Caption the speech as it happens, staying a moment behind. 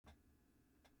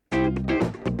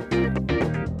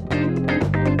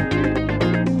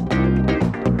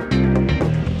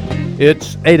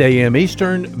It's 8 a.m.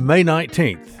 Eastern, May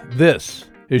 19th. This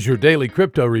is your daily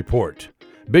crypto report.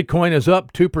 Bitcoin is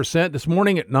up 2% this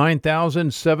morning at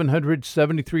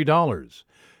 $9,773.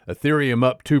 Ethereum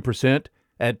up 2%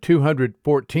 at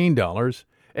 $214.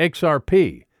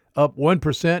 XRP up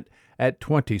 1% at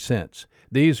 20 cents.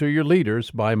 These are your leaders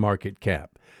by market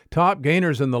cap. Top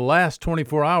gainers in the last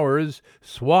 24 hours,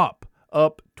 Swap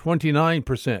up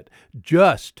 29%,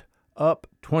 Just up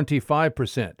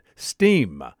 25%,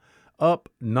 Steam up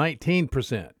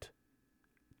 19%.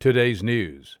 Today's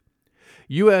news.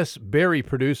 U.S. berry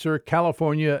producer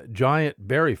California Giant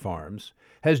Berry Farms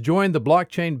has joined the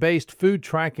blockchain-based food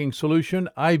tracking solution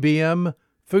IBM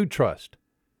Food Trust.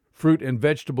 Fruit and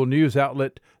vegetable news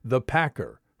outlet The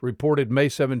Packer reported May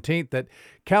 17th that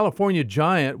California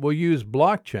Giant will use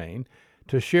blockchain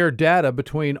to share data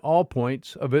between all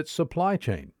points of its supply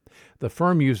chain. The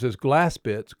firm uses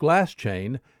GlassBit's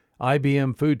GlassChain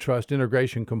IBM Food Trust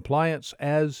Integration Compliance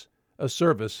as a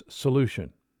service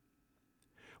solution.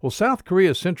 Well, South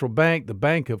Korea's central bank, the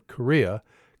Bank of Korea,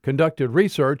 conducted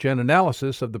research and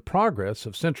analysis of the progress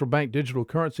of central bank digital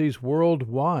currencies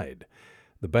worldwide.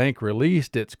 The bank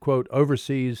released its, quote,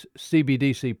 overseas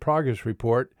CBDC progress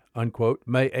report, unquote,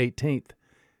 May 18th.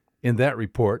 In that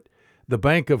report, the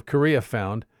Bank of Korea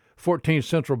found 14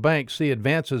 central banks see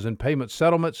advances in payment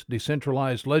settlements,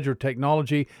 decentralized ledger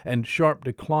technology, and sharp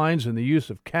declines in the use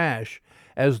of cash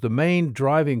as the main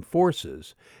driving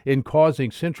forces in causing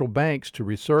central banks to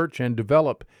research and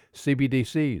develop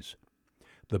CBDCs.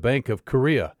 The Bank of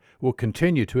Korea will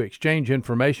continue to exchange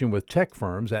information with tech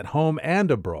firms at home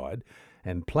and abroad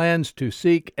and plans to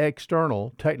seek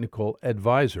external technical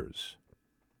advisors.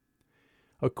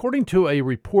 According to a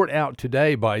report out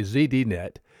today by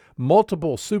ZDNet,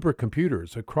 multiple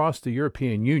supercomputers across the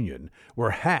European Union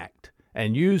were hacked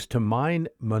and used to mine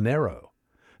Monero.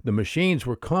 The machines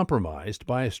were compromised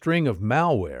by a string of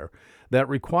malware that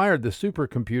required the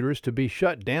supercomputers to be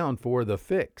shut down for the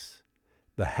fix.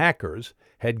 The hackers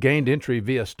had gained entry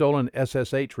via stolen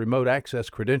SSH remote access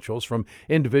credentials from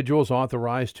individuals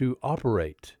authorized to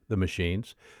operate the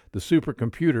machines. The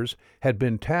supercomputers had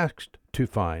been tasked to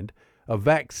find a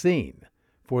vaccine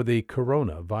for the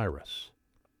coronavirus.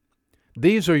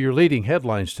 These are your leading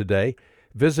headlines today.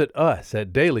 Visit us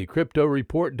at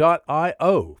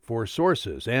dailycryptoreport.io for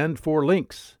sources and for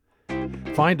links.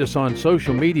 Find us on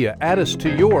social media, add us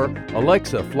to your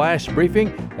Alexa Flash Briefing,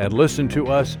 and listen to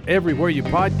us everywhere you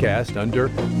podcast under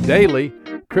Daily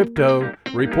Crypto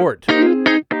Report.